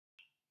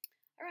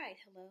All right,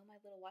 hello,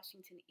 my little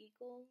Washington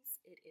Eagles.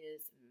 It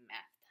is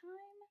math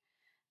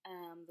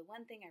time. The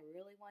one thing I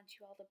really want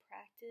you all to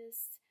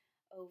practice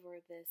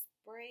over this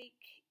break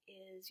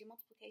is your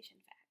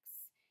multiplication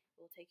facts.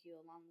 It will take you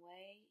a long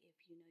way if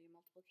you know your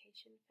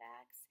multiplication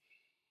facts.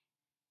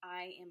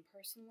 I am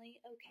personally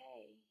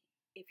okay.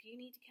 If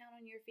you need to count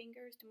on your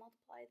fingers to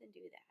multiply, then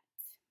do that,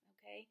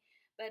 okay?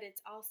 But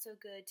it's also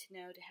good to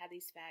know to have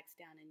these facts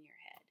down in your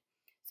head.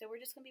 So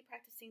we're just going to be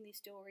practicing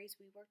these stories.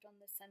 We worked on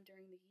this some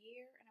during the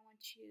year, and I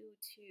want you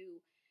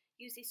to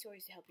use these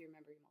stories to help you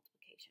remember your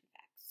multiplication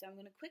facts. So I'm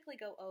going to quickly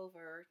go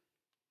over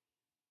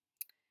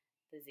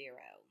the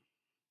zero.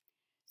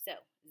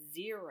 So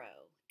 0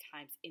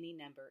 times any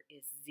number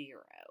is 0.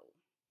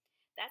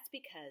 That's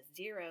because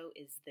 0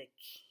 is the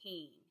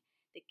king.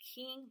 The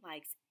king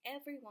likes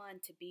everyone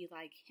to be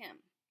like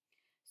him.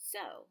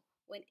 So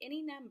when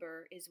any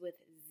number is with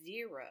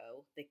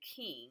 0, the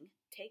king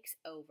takes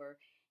over,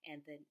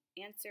 and the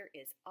answer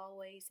is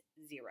always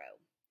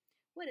 0.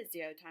 What is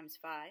 0 times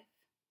 5?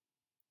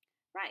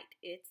 Right,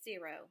 it's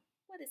 0.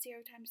 What is 0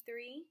 times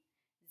 3?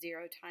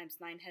 0 times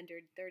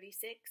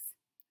 936?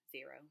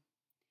 0.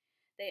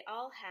 They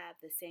all have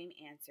the same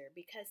answer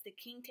because the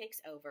king takes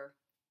over.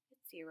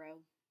 It's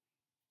 0.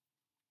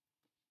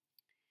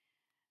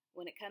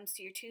 When it comes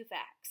to your two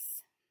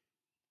facts,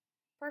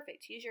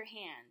 perfect. Use your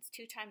hands.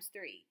 2 times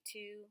 3,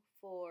 2,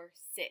 4,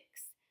 6.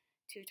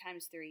 2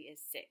 times 3 is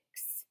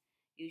 6.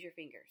 Use your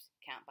fingers.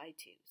 Count by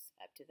twos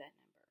up to that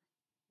number.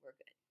 We're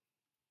good.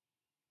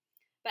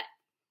 But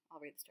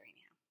I'll read the story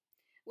now.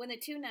 When the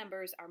two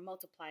numbers are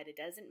multiplied, it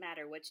doesn't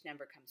matter which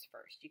number comes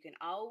first. You can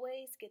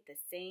always get the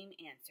same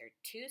answer.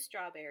 2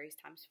 strawberries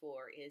times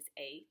 4 is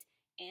 8,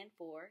 and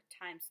 4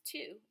 times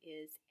 2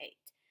 is 8.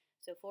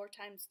 So 4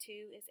 times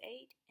 2 is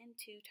 8, and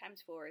 2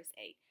 times 4 is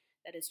 8.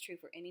 That is true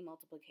for any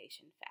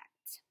multiplication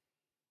fact.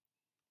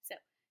 So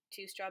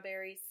 2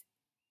 strawberries,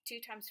 2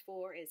 times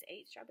 4 is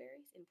 8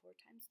 strawberries, and 4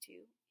 times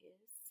 2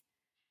 is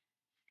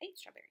 8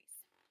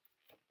 strawberries.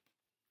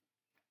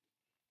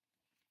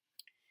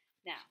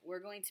 Now,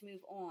 we're going to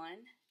move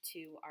on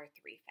to our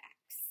 3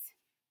 facts,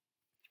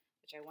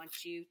 which I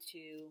want you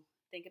to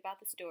think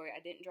about the story. I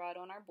didn't draw it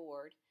on our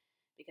board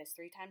because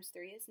 3 times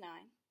 3 is 9,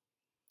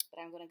 but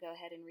I'm going to go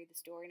ahead and read the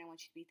story, and I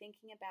want you to be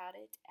thinking about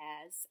it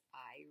as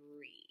I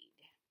read.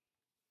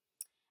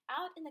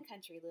 Out in the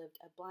country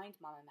lived a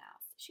blind mama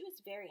mouse. She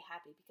was very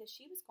happy because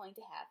she was going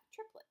to have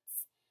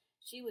triplets.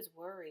 She was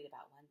worried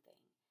about one thing.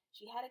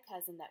 She had a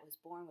cousin that was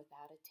born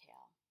without a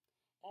tail.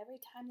 Every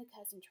time the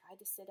cousin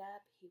tried to sit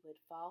up, he would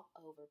fall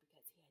over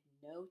because he had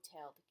no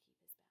tail to keep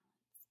his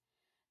balance.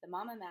 The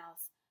mama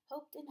mouse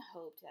hoped and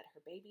hoped that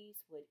her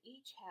babies would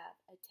each have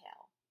a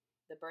tail.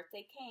 The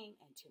birthday came,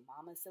 and to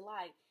Mama's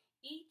delight,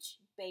 each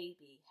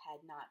baby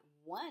had not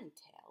 1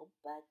 tail,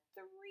 but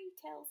 3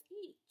 tails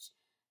each.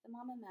 The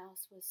mama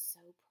mouse was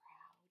so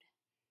proud.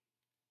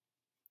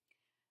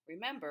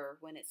 Remember,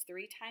 when it's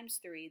 3 times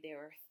 3, there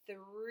are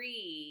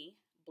 3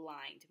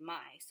 blind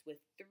mice with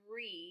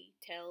 3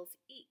 tails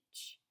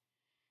each.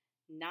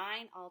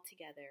 9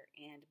 altogether,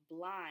 and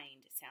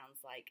blind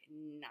sounds like 9.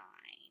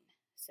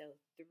 So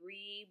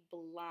 3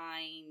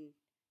 blind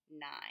 9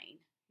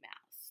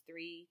 mouse.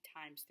 3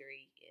 times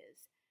 3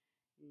 is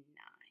 9.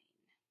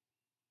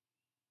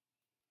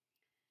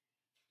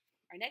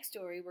 Our next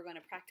story we're going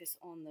to practice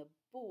on the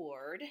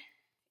board.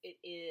 It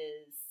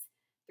is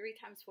 3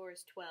 times 4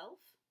 is 12.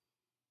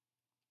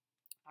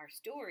 Our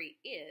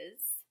story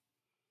is,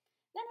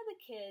 none of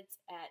the kids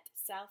at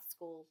South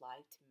School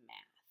liked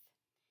math.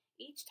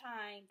 Each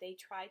time they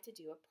tried to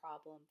do a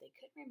problem, they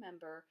couldn't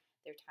remember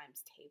their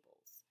times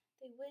tables.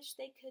 They wished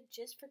they could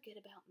just forget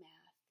about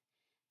math.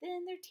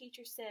 Then their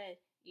teacher said,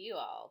 "You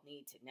all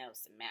need to know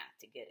some math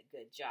to get a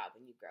good job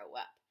when you grow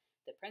up."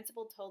 The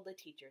principal told the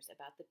teachers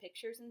about the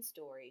pictures and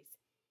stories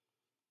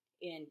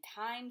in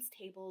Times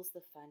Tables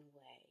the Fun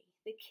Way.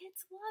 The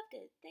kids loved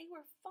it. They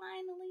were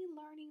finally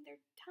learning their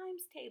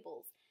times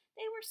tables.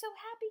 They were so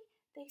happy,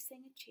 they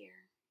sang a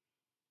cheer.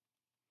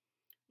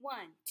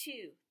 1,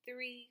 2,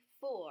 3,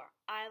 4.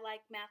 I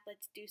like math,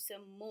 let's do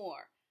some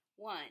more.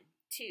 1,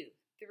 2,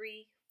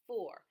 3,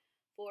 4.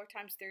 4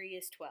 times 3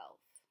 is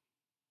 12.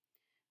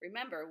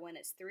 Remember, when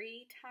it's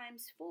 3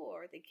 times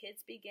 4, the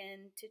kids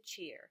begin to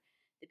cheer.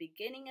 The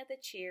beginning of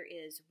the cheer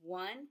is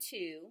 1,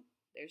 2,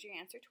 there's your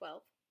answer,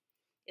 12,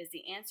 is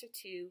the answer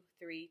to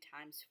 3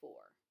 times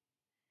 4.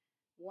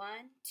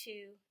 1,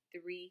 2,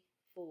 3,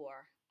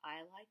 4.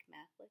 I like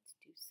math, let's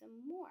do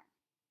some more.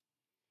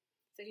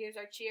 So here's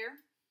our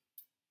cheer.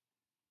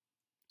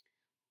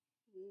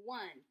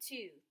 1,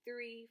 2,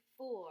 3,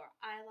 4.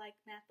 I like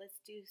math, let's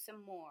do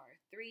some more.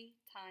 3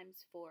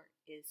 times 4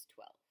 is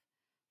 12.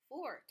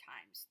 4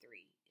 times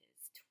 3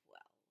 is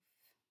 12.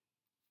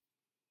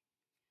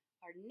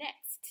 Our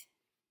next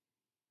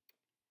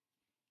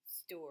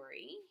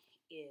story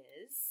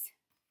is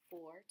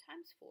 4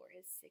 times 4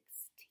 is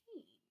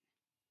 16.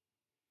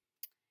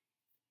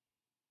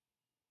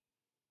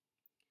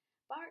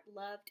 Bart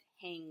loved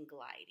hang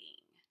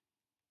gliding.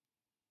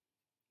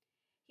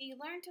 He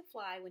learned to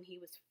fly when he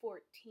was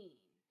 14.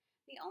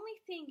 The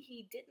only thing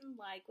he didn't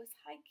like was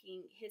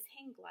hiking his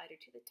hang glider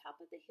to the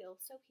top of the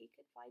hill so he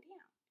could fly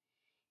down.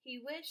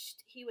 He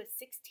wished he was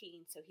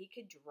 16 so he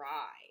could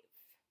drive,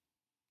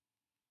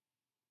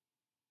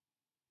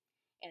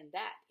 and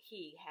that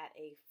he had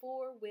a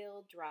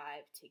four-wheel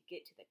drive to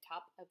get to the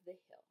top of the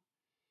hill.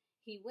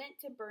 He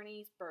went to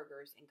Bernie's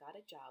Burgers and got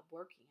a job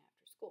working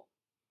after school.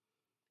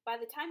 By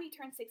the time he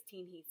turned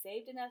 16, he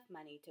saved enough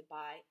money to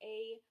buy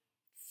a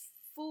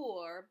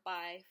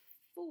 4x4.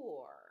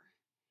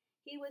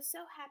 He was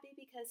so happy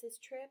because his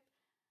trip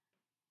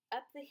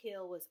up the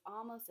hill was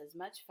almost as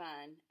much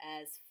fun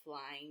as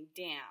flying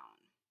down.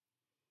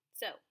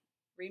 So,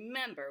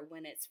 remember,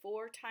 when it's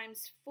 4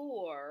 times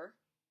 4,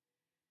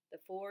 the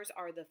 4s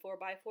are the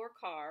 4x4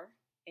 car,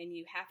 and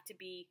you have to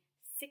be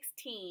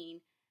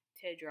 16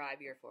 to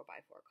drive your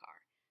 4x4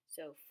 car.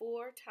 So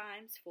 4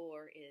 times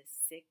 4 is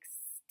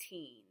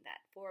 16.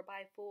 That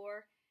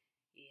 4x4,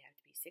 you have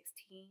to be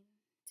 16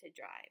 to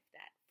drive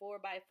that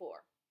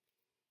 4x4.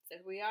 So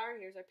here we are.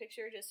 Here's our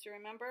picture just to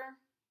remember.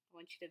 I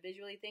want you to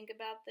visually think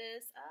about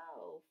this.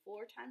 Oh,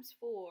 4 times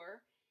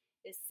 4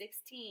 is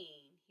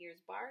 16. Here's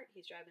Bart.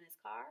 He's driving his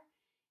car,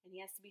 and he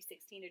has to be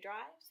 16 to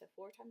drive. So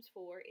 4 times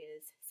 4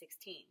 is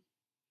 16.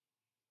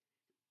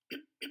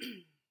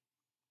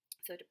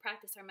 So to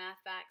practice our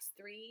math facts,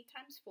 3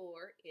 times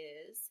 4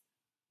 is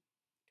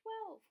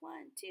 12.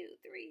 1, 2,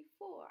 3,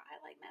 4. I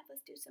like math.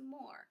 Let's do some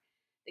more.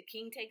 The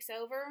king takes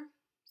over.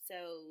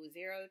 So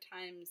 0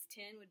 times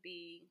 10 would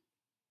be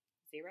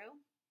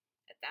 0.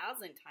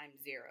 1,000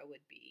 times 0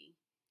 would be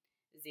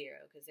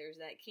 0 because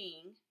there's that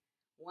king.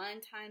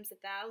 1 times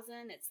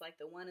 1,000, it's like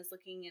the 1 is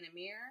looking in a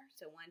mirror.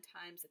 So 1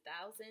 times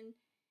 1,000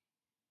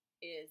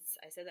 is,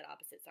 I said that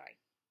opposite, sorry.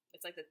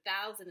 It's like the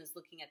 1,000 is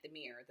looking at the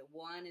mirror. The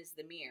 1 is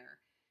the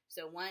mirror.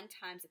 So 1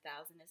 times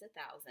 1,000 is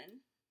 1,000.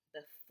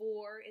 The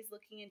 4 is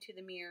looking into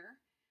the mirror.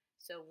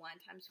 So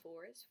 1 times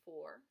 4 is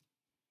 4.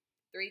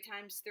 3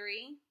 times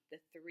 3,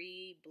 the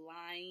 3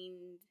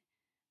 blind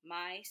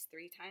mice.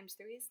 3 times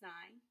 3 is 9.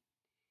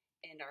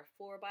 And our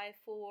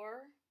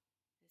 4x4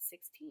 is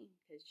 16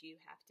 because you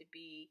have to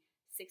be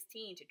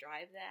 16 to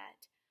drive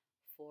that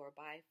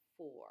 4x4.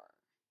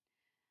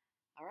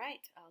 All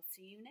right, I'll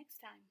see you next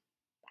time.